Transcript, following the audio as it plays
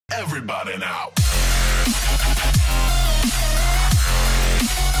Everybody now.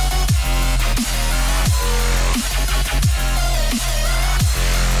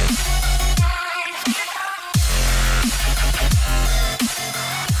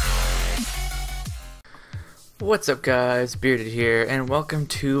 What's up guys, Bearded here, and welcome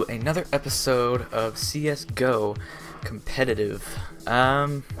to another episode of CSGO Competitive.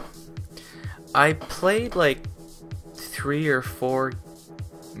 I played like 3 or 4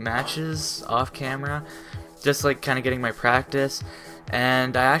 matches off camera, just like kind of getting my practice,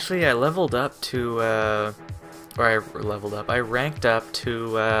 and I leveled up to, I ranked up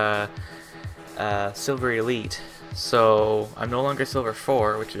to Silver Elite, so I'm no longer Silver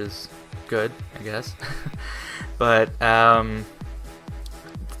 4, which is good, I guess. But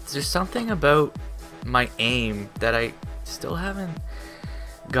there's something about my aim that I still haven't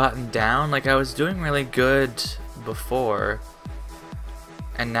gotten down. Like, I was doing really good before,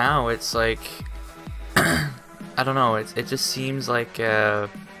 and now it's like I don't know, it just seems like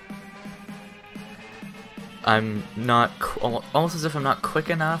I'm not almost as if I'm not quick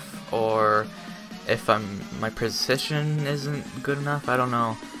enough, or if my precision isn't good enough. I don't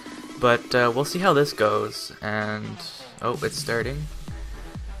know. But we'll see how this goes, and oh, it's starting,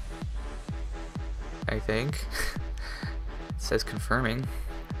 I think. It says confirming.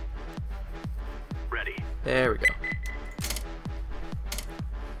 Ready. There we go.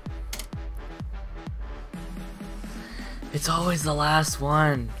 It's always the last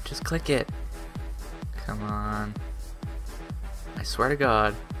one. Just click it. Come on. I swear to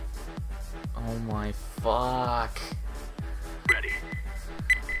God. Oh my fuck. Ready.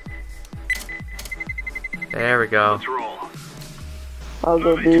 There we go. Let's roll. I'll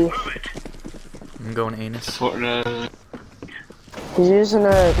go B. I'm going anus. He's using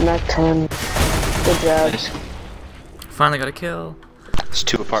a Mac 10. Good job. Finally got a kill. It's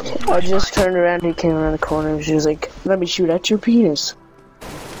 2 apartments. I just turned around, he came around the corner, and she was like, let me shoot at your penis.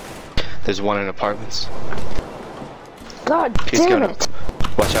 There's 1 in apartments. God He's damn going it!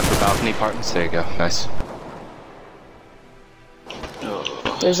 Watch out for balcony apartments. There you go. Nice.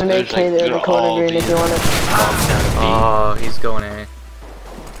 There's an AK there in the corner green if you want it. Oh, he's going A.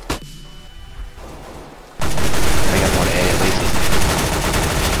 I got 1 A at least.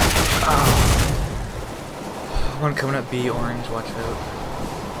 Oh. One coming up B, orange, watch out.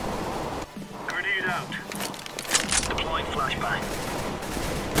 Grenade out. Deploying flashbang.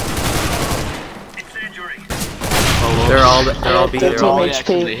 Incendiary. They're all B, they're all B.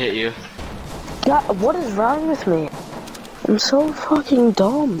 HP. Hit you. God, what is wrong with me? I'm so fucking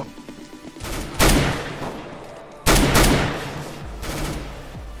dumb.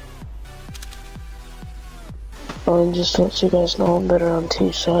 I just let you guys know I'm better on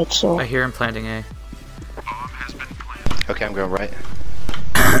T side, so. I hear him planting A. Okay, I'm going right.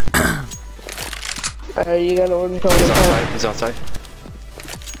 You got orange going He's on top. site. He's on site.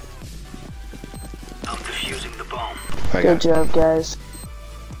 I'm defusing the bomb. I Good got it. job, guys.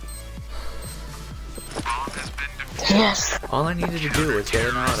 Yes! All I needed to do was get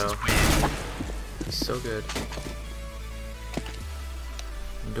an auto. He's so good.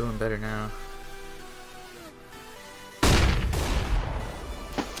 I'm doing better now.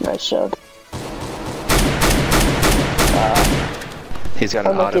 Nice job. He's got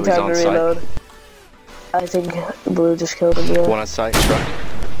an Unlucky auto. He's time on to site. reload. I think blue just killed him, yeah. 1 on site. Truck.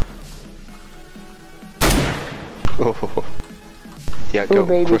 Oh. Yeah, go. Ooh,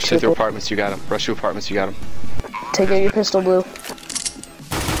 baby, Rush through triple. apartments. You got him. Rush through apartments. You got him. Take out your pistol, blue.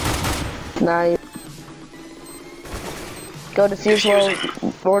 Nah, go defuse while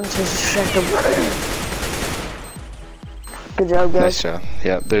orange is distracted. Good job, guys. Nice job.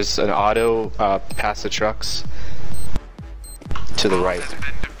 Yeah, there's an auto past the trucks to the right.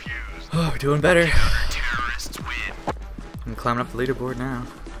 Oh, we're doing better. I'm climbing up the leaderboard now.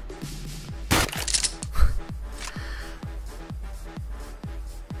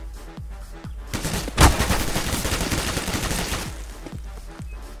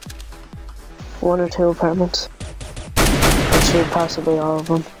 One or 2 apartments. Actually, possibly all of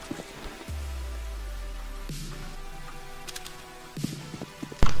them.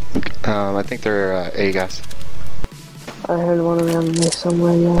 I think they're A guys. I heard one around me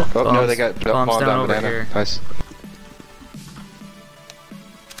somewhere, yeah. Oh no, Bombs- they got bombs bomb down down over banana. here. Nice.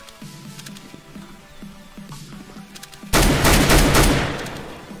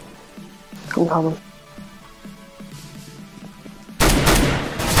 I'm coming.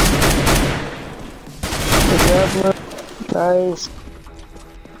 Good job, man. Nice.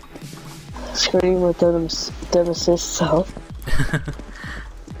 Scream with them assists health.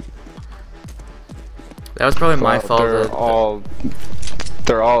 That was probably my fault. They're that- all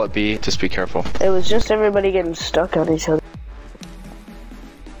They're all at B. Just be careful. It was just everybody getting stuck on each other.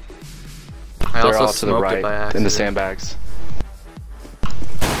 I They're also all to the smoked it by right accident. in the sandbags.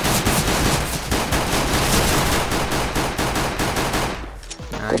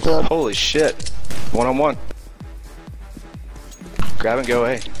 Nice. Good job. Holy shit! 1-on-1. Grab and go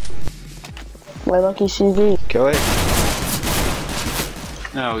A. My lucky CV. Go A.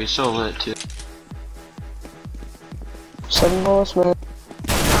 No, he's so lit too. 7 bullets, man.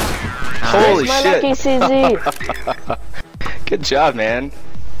 Holy My shit! lucky CZ. Good job, man.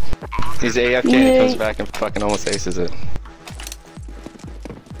 He's AFK and he Yay. comes back and fucking almost aces it.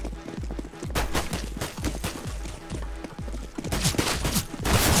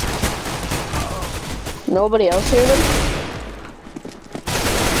 Nobody else hear them?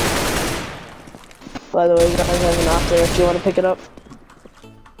 By the way, guys, I have an op there if you want to pick it up.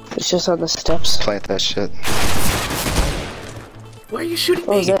 It's just on the steps. Plant that shit. Why are you shooting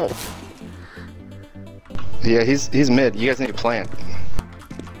What was me? that? Yeah, he's mid. You guys need to plant.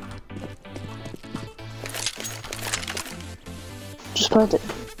 Just plant it.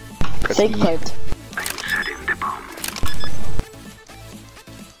 Press Fake E. plant. I am setting the bomb.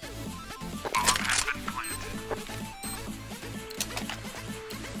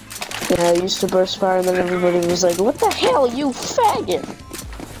 Yeah, I used to burst fire and then everybody was like, what the hell, you faggot?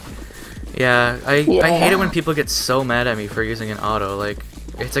 Yeah, I Yeah. hate it when people get so mad at me for using an auto. Like,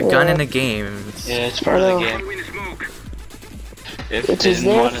 it's a gun Yeah. in a game. It's, Yeah, it's part of the Hello. game. Throwing smoke. If It they is didn't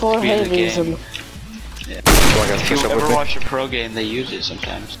there want it for to be in the heavism. game. Come on, guys, If push you up with ever me. watch a pro game, they use it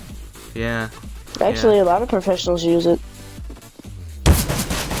sometimes. yeah. Actually, a lot of professionals use it.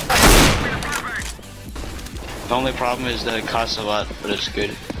 The only problem is that it costs a lot, but it's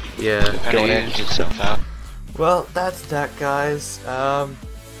good. Yeah. It kind Going of in. uses itself out. Well, that's that, guys.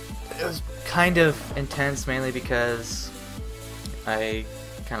 It was kind of intense, mainly because I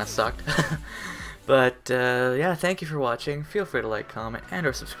kind of sucked. But, yeah, thank you for watching. Feel free to like, comment, and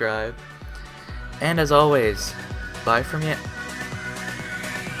or subscribe. And as always, bye from ya.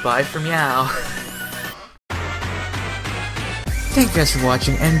 Bye from meow. Thank you guys for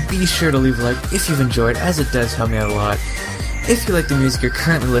watching, and be sure to leave a like if you've enjoyed, as it does help me out a lot. If you like the music you're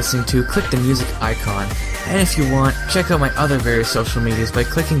currently listening to, click the music icon. And if you want, check out my other various social medias by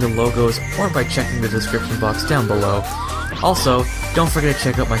clicking the logos or by checking the description box down below. Also, don't forget to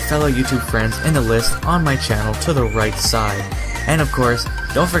check out my fellow YouTube friends in the list on my channel to the right side. And of course,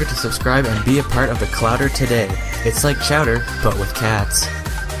 don't forget to subscribe and be a part of the Clouder today. It's like chowder, but with cats.